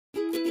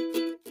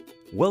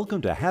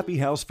Welcome to Happy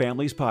House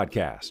Families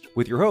Podcast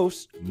with your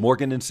hosts,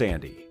 Morgan and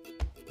Sandy.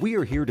 We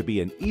are here to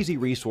be an easy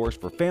resource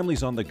for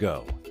families on the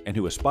go and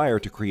who aspire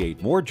to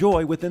create more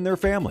joy within their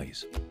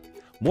families.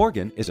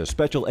 Morgan is a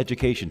special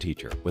education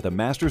teacher with a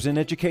master's in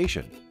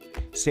education.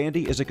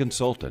 Sandy is a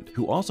consultant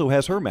who also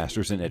has her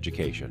master's in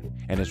education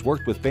and has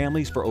worked with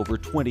families for over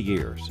 20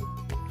 years.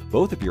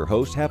 Both of your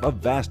hosts have a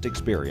vast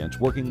experience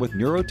working with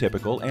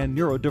neurotypical and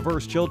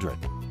neurodiverse children.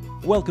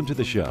 Welcome to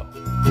the show.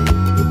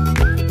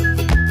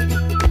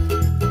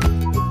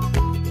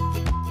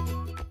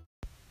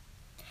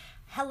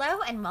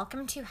 Hello and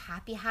welcome to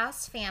Happy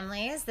House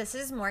Families. This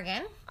is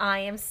Morgan. I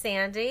am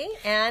Sandy,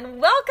 and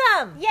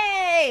welcome!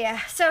 Yay!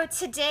 So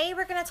today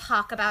we're going to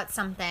talk about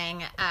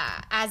something.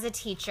 As a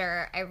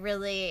teacher, I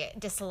really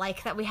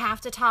dislike that we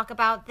have to talk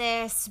about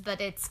this,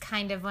 but it's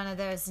kind of one of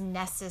those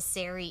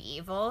necessary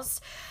evils.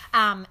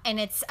 And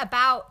it's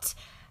about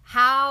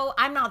how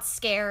I'm not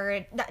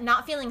scared,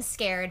 not feeling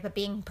scared, but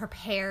being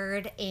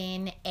prepared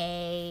in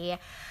a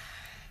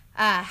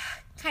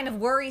kind of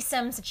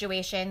worrisome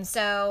situation.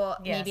 So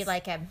maybe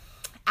like an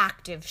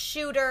active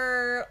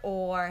shooter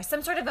or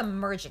some sort of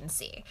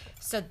emergency.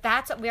 So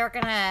that's what we are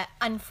going to,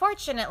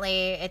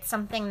 unfortunately, it's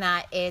something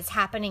that is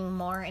happening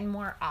more and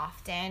more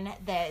often.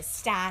 The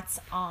stats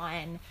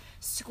on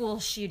school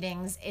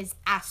shootings is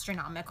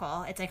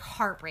astronomical. It's like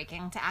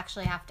heartbreaking to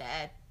actually have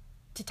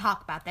to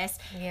talk about this.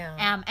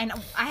 Yeah. And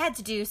I had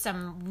to do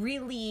some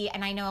really,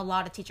 and I know a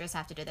lot of teachers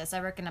have to do this.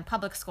 I work in a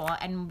public school,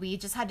 and we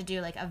just had to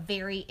do like a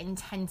very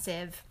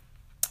intensive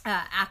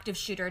active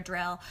shooter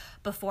drill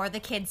before the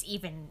kids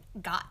even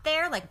got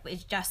there. Like,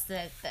 it's just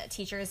the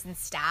teachers and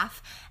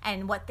staff.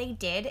 And what they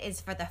did is,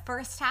 for the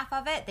first half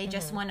of it, they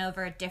just went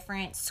over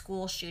different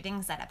school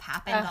shootings that have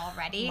happened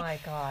already. Oh my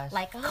gosh.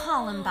 Like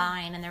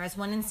Columbine, and there was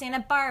one in Santa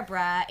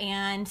Barbara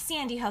and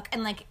Sandy Hook.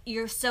 And like,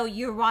 you're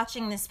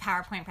watching this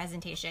PowerPoint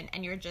presentation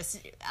and you're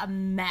just a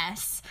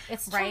mess.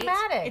 It's right?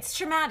 traumatic. It's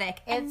traumatic.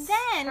 It's and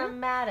then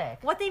traumatic.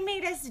 what they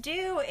made us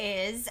do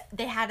is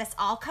they had us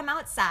all come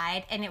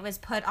outside, and it was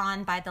put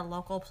on by the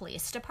local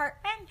police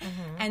department,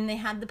 and they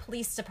had the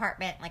police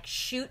department like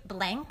shoot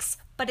blanks,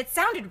 but it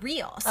sounded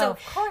real. So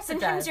of course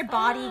sometimes your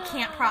body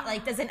can't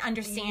doesn't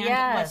understand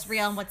what's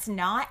real and what's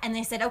not. And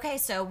they said, okay,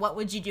 so what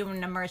would you do in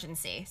an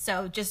emergency?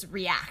 So just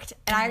react.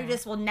 And I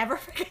just will never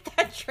forget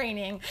that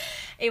training.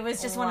 It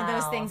was just one of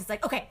those things. It's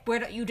like, okay,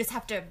 where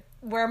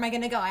am I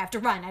going to go? I have to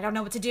run. I don't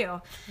know what to do.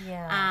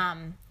 Yeah.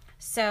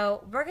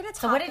 So we're going to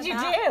talk So what did you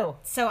do?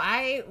 So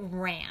I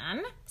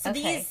ran. So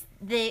Okay.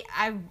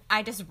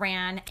 I just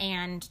ran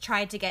and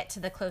tried to get to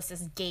the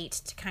closest gate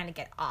to kind of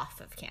get off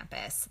of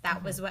campus.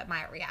 That was what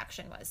my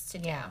reaction was to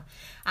do. Yeah.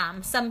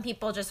 Some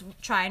people just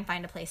try and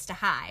find a place to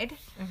hide.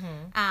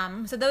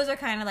 So those are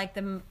kind of like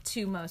the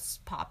two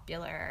most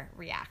popular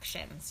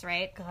reactions,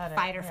 right? Got it.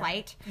 Fight or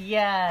flight.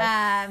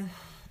 Yes.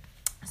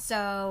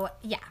 So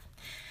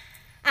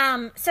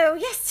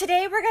yes,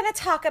 today we're going to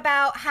talk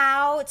about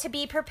how to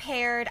be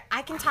prepared.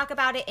 I can talk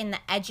about it in the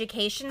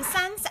education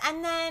sense,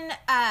 and then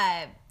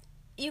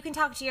you can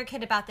talk to your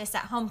kid about this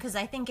at home, because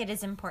I think it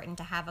is important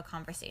to have a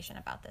conversation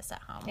about this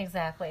at home.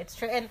 Exactly. It's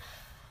true. And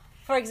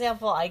for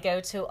example, I go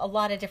to a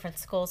lot of different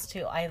schools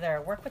to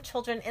either work with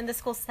children in the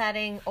school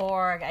setting,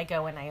 or I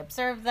go and I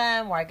observe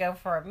them, or I go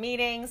for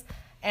meetings.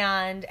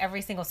 And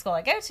every single school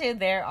I go to,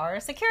 there are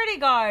security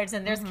guards,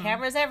 and there's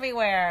cameras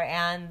everywhere,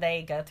 and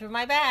they go through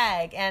my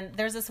bag. And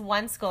there's this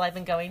one school I've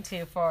been going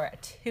to for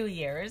 2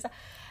 years,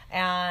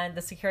 and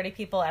the security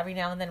people every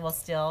now and then will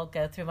still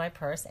go through my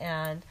purse,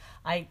 and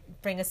I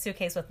bring a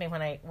suitcase with me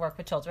when I work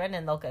with children,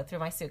 and they'll go through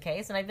my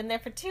suitcase, and I've been there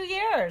for 2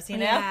 years, you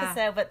know? Yeah.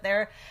 So, but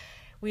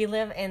we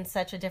live in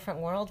such a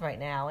different world right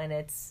now, and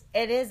it's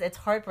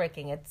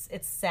heartbreaking. It's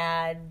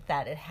sad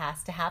that it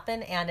has to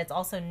happen, and it's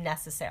also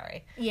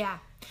necessary. Yeah.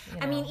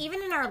 I mean,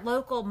 even in our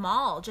local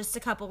mall just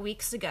a couple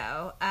weeks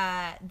ago,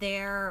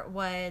 there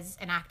was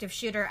an active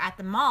shooter at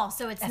the mall.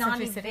 So it's not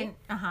even City?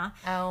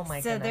 Oh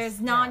my So goodness. there's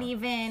not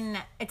even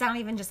it's not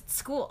even just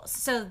schools.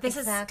 So this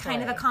is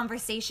kind of a Exactly.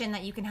 conversation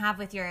that you can have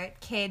with your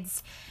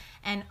kids.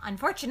 And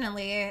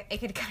unfortunately, it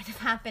could kind of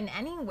happen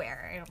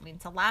anywhere. I don't mean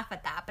to laugh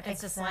at that, but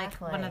it's just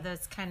like one of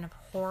those kind of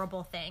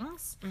horrible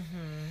things.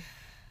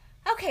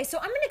 Okay, so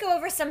I'm going to go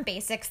over some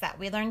basics that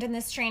we learned in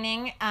this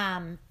training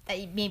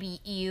that maybe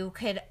you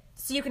could,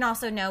 so you can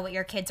also know what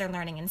your kids are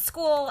learning in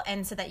school,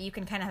 and so that you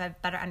can kind of have a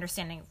better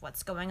understanding of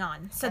what's going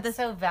on. So That's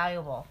so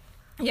valuable.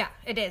 Yeah,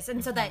 it is.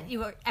 And so that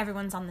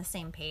everyone's on the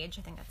same page.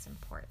 I think that's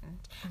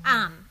important.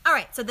 All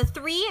right, so the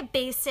three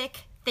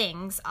basic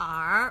things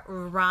are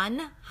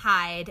run,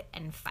 hide,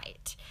 and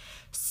fight.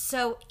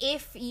 So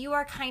if you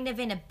are kind of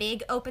in a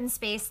big open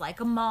space like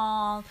a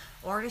mall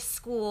or a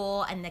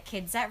school, and the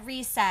kids at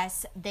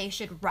recess, they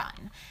should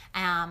run.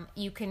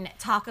 You can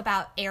talk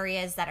about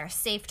areas that are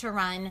safe to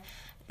run.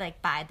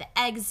 like by the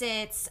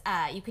exits.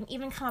 You can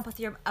even come up with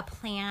a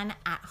plan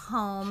at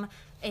home.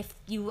 If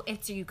you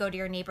go to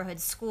your neighborhood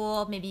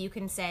school, maybe you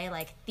can say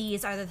like,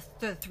 these are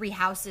the 3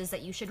 houses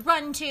that you should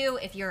run to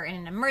if you're in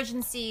an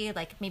emergency.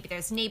 Like maybe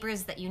there's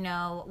neighbors that you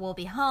know will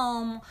be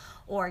home,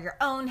 or your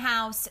own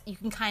house. You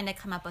can kind of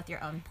come up with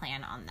your own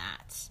plan on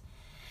that.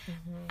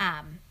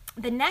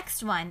 The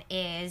next one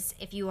is,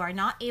 if you are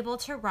not able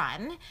to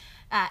run,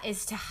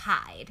 is to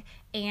hide,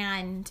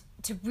 and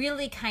to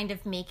really kind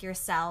of make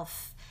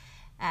yourself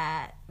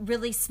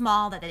really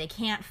small, that they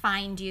can't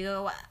find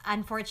you.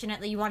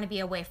 Unfortunately, you want to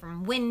be away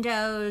from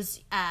windows.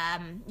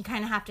 You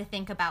kind of have to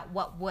think about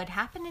what would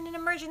happen in an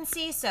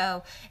emergency.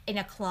 So in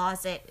a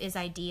closet is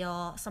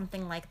ideal,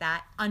 something like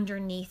that,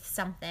 underneath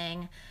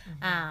something.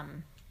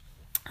 And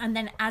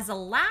then as a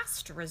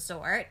last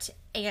resort,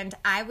 and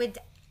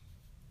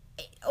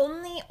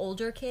only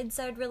older kids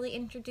I would really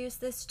introduce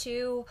this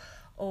to,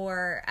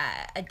 or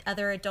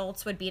other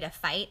adults, would be to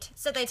fight.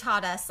 So they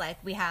taught us, like,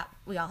 we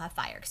all have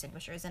fire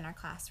extinguishers in our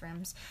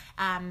classrooms.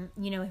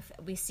 If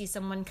we see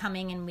someone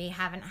coming and we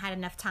haven't had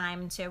enough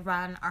time to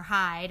run or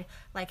hide,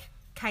 like,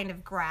 kind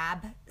of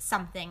grab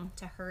something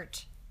to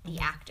hurt the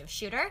active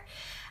shooter.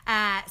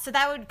 So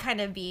that would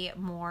kind of be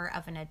more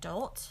of an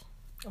adult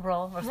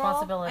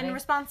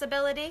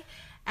responsibility.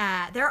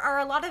 There are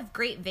a lot of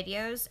great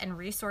videos and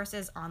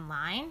resources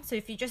online. So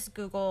if you just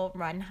Google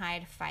run,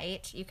 hide,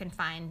 fight, you can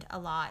find a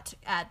lot.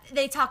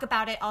 They talk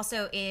about it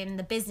also in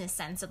the business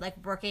sense of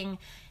like working,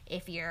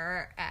 if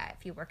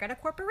you work at a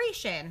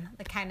corporation,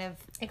 the kind of...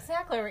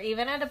 Exactly, or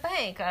even at a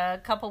bank.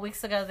 A couple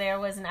weeks ago, there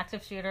was an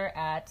active shooter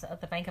at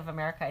the Bank of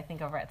America, I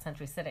think over at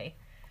Century City.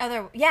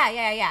 Yeah.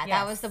 Yes.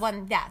 That was the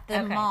one,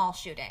 the mall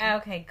shooting.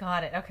 Okay,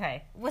 got it,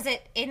 okay. Was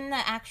it in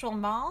the actual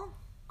mall?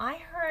 I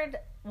heard,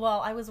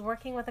 I was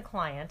working with a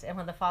client, and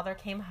when the father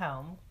came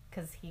home,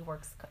 because he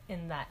works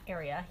in that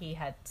area, he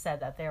had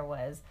said that there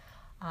was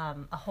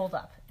a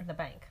holdup in the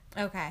bank.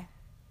 Okay.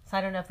 So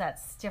I don't know if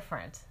that's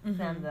different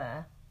than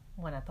the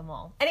one at the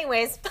mall.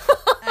 Anyways.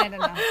 I don't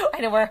know. I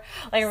know we're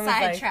like...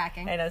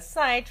 Sidetracking.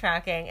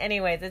 Sidetracking.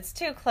 Anyways, it's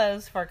too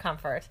close for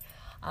comfort.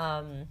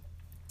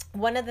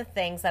 One of the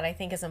things that I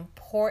think is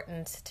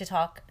important to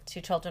talk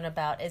to children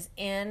about is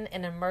in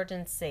an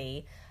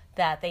emergency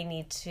that they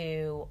need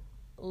to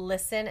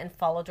listen and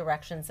follow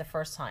directions the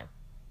first time.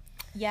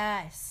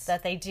 Yes.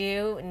 That they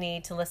do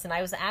need to listen.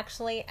 I was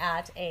actually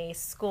at a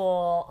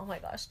school,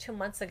 2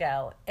 months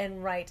ago,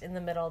 and right in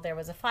the middle there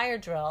was a fire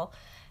drill,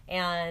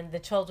 and the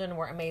children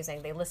were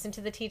amazing. They listened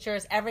to the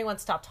teachers. Everyone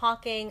stopped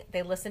talking.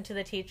 They listened to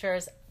the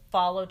teachers,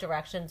 followed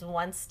directions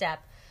one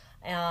step.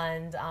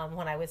 And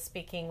when I was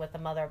speaking with the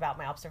mother about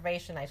my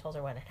observation, I told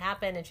her when it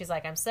happened, and she's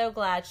like, I'm so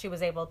glad she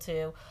was able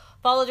to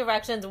follow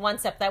directions one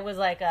step. That was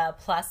like a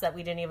plus that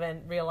we didn't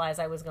even realize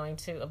I was going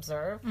to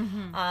observe.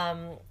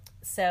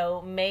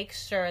 So make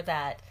sure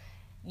that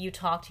you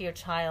talk to your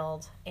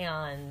child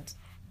and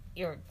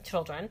your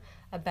children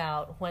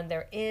about when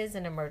there is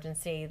an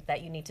emergency,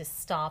 that you need to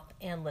stop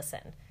and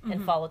listen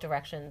and follow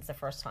directions the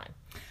first time.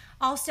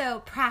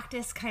 Also,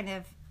 practice kind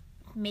of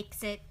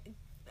makes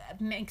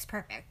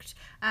perfect.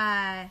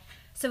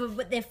 So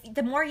if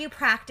the more you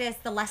practice,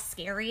 the less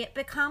scary it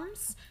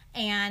becomes,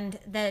 and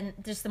then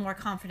just the more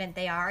confident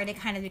they are, and it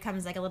kind of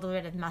becomes like a little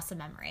bit of muscle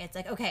memory. It's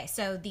like, okay,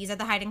 so these are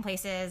the hiding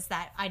places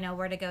that I know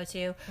where to go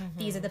to.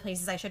 These are the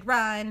places I should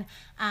run.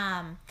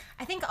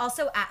 I think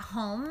also at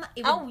home.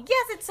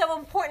 Yes, it's so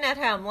important at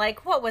home.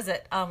 Like, what was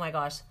it? Oh my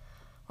gosh.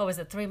 What was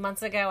it? 3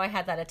 months ago, I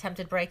had that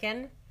attempted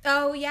break-in.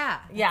 Oh, yeah.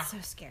 Yeah. So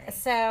scary.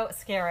 So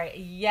scary.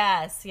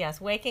 Yes.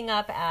 Waking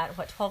up at,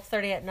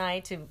 12:30 at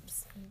night to,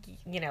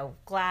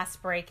 glass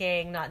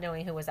breaking, not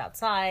knowing who was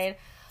outside.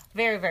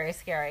 Very, very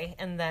scary.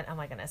 And then, oh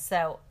my goodness.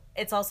 So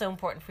it's also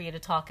important for you to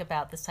talk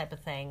about this type of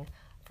thing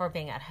for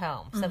being at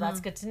home. So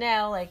that's good to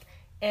know. Like,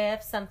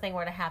 if something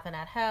were to happen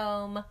at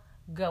home,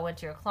 go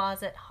into your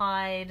closet,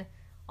 hide.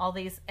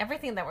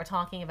 Everything that we're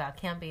talking about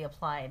can be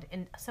applied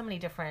in so many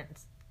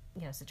different,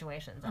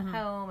 situations at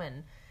home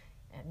and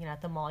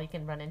at the mall. You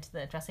can run into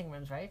the dressing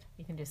rooms, right?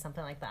 You can do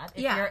something like that.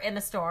 If you're in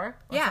a store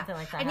or something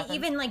like that. And happens.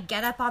 even like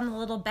get up on the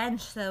little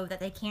bench so that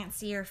they can't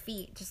see your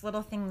feet. Just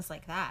little things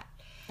like that.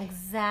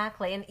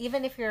 Exactly. And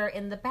even if you're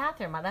in the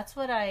bathroom, that's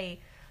what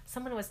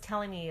someone was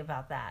telling me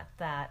about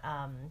that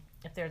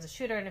if there's a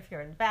shooter and if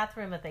you're in the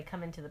bathroom, that they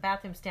come into the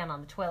bathroom, stand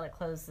on the toilet,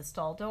 close the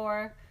stall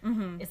door.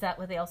 Is that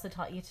what they also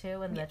taught you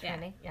too in the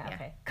training? Yeah.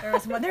 Okay.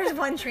 There was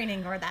one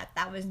training where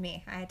that was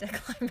me. I had to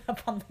climb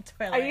up on the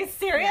toilet. Are you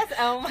serious? Yeah.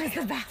 Oh my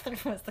God. The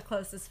bathroom was the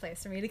closest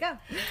place for me to go.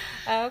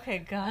 Okay,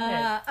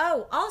 got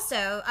it.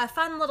 Also, a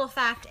fun little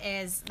fact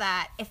is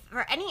that if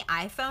for any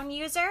iPhone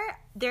user,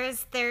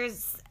 there's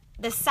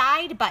the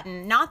side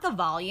button, not the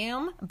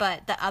volume,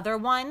 but the other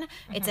one.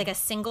 It's like a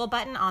single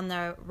button on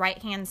the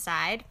right-hand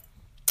side.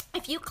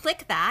 If you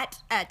click that,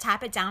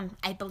 tap it down,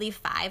 I believe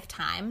 5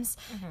 times,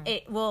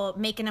 it will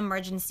make an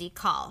emergency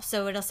call.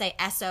 So it'll say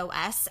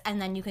SOS,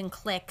 and then you can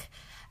click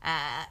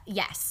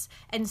Yes.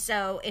 And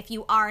so if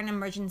you are in an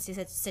emergency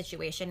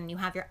situation and you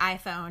have your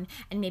iPhone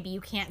and maybe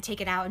you can't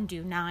take it out and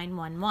do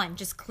 911,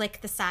 just click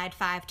the side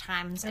 5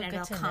 times and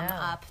it'll come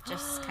up.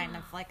 Just kind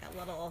of like a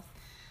little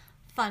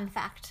fun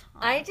fact.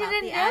 I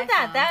didn't know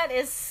that. That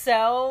is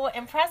so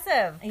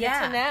impressive. Good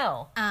to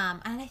know.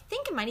 And I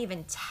think it might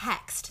even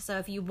text. So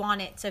if you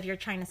want it, so if you're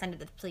trying to send it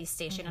to the police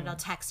station, it'll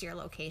text your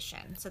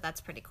location. So that's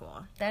pretty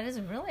cool. That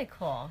is really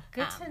cool.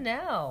 Good to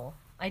know.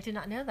 I did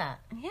not know that.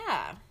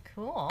 Yeah.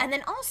 Cool. And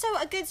then also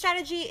a good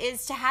strategy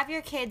is to have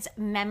your kids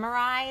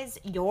memorize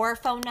your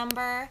phone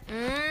number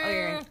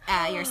or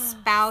your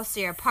spouse or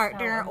your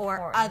partner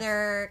or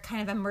other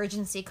kind of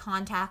emergency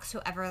contacts,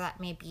 whoever that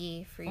may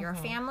be for your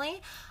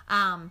family,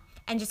 and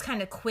just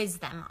kind of quiz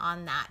them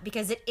on that,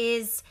 because it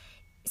is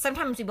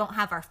sometimes we won't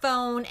have our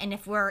phone, and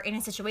if we're in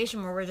a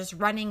situation where we're just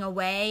running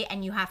away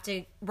and you have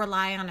to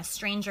rely on a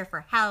stranger for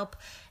help,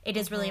 it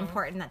is really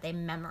important that they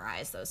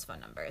memorize those phone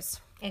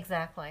numbers.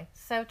 Exactly.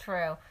 So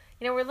true.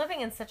 You know, we're living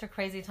in such a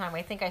crazy time.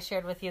 I think I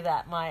shared with you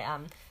that my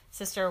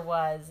sister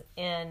was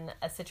in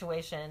a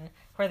situation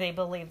where they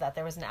believed that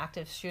there was an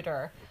active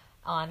shooter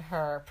on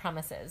her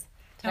premises.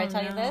 Did I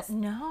tell you this?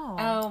 No.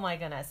 Oh, my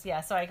goodness. Yeah,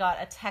 so I got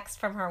a text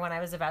from her when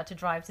I was about to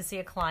drive to see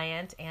a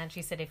client, and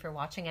she said, if you're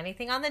watching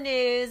anything on the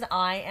news,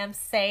 I am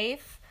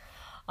safe.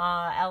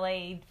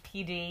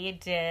 LAPD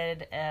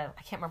did, I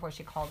can't remember what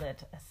she called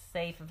it, a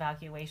safe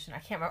evacuation. I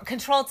can't remember.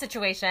 Controlled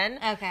situation.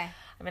 Okay.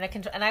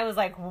 And I was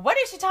like, what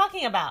is she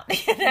talking about?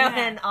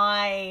 And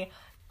I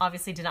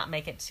obviously did not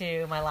make it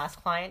to my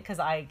last client because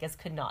I just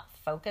could not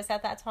focus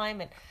at that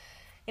time. And,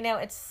 you know,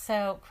 it's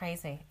so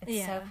crazy.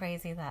 It's so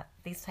crazy that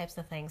these types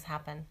of things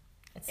happen.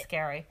 It's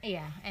scary.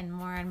 Yeah, and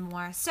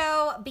more.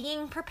 So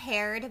being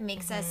prepared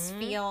makes us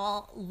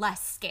feel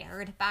less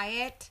scared by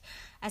it,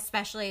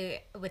 especially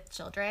with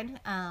children.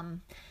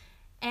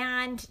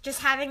 And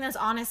just having those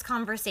honest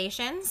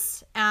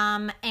conversations,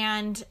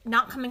 and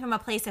not coming from a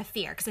place of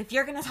fear. Because if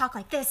you're going to talk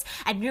like this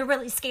and you're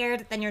really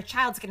scared, then your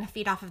child's going to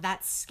feed off of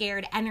that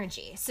scared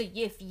energy. So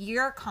if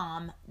you're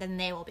calm, then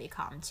they will be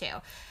calm too.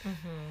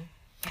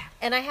 Yeah.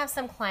 And I have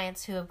some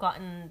clients who have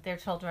gotten their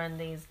children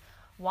these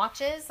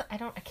watches. I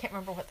can't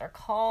remember what they're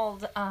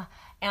called.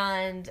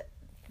 And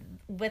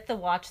with the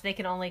watch, they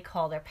can only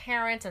call their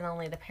parents, and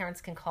only the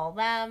parents can call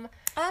them.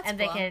 Oh, that's and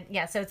cool. They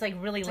can, so it's like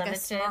really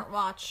limited. Like a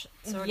smartwatch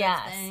sort of thing.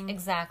 Yes,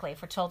 exactly,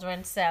 for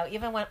children. So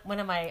even one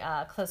of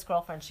my close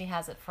girlfriends, she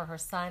has it for her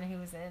son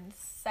who's in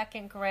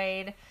 2nd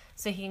grade,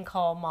 so he can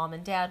call mom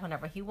and dad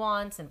whenever he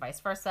wants, and vice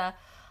versa.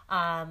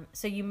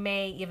 So you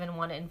may even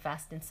want to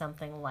invest in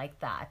something like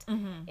that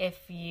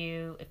if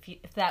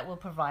that will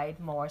provide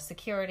more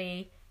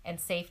security and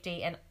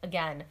safety. And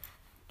again,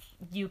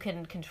 you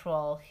can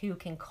control who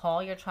can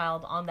call your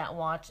child on that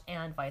watch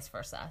and vice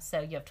versa. So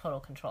you have total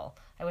control.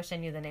 I wish I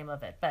knew the name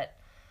of it, but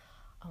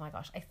oh my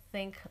gosh, I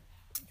think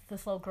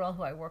this little girl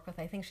who I work with,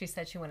 I think she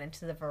said she went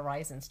into the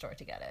Verizon store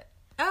to get it.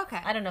 Okay.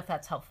 I don't know if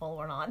that's helpful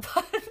or not,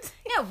 but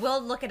yeah,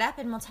 we'll look it up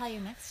and we'll tell you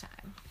next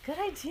time. Good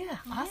idea.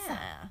 Awesome.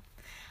 Yeah.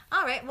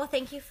 All right. Well,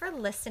 thank you for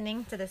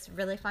listening to this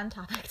really fun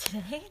topic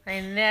today.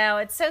 I know.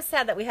 It's so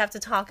sad that we have to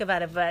talk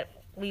about it, but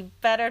we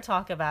better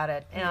talk about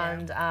it.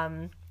 And,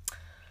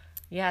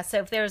 so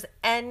if there's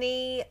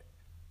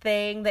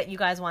anything that you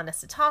guys want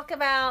us to talk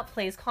about,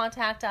 please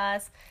contact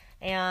us.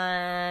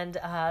 And,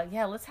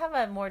 let's have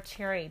a more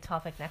cheery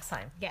topic next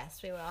time.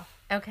 Yes, we will.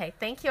 Okay.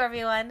 Thank you,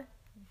 everyone.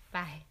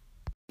 Bye.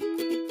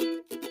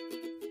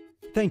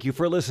 Thank you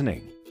for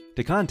listening.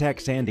 To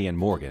contact Sandy and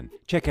Morgan,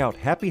 check out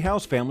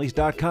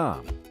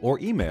happyhousefamilies.com or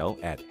email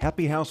at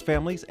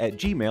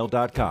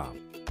happyhousefamilies@gmail.com.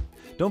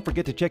 Don't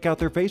forget to check out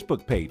their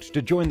Facebook page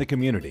to join the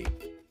community.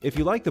 If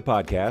you like the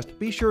podcast,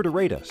 be sure to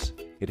rate us.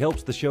 It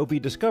helps the show be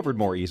discovered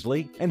more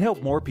easily and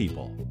help more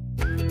people.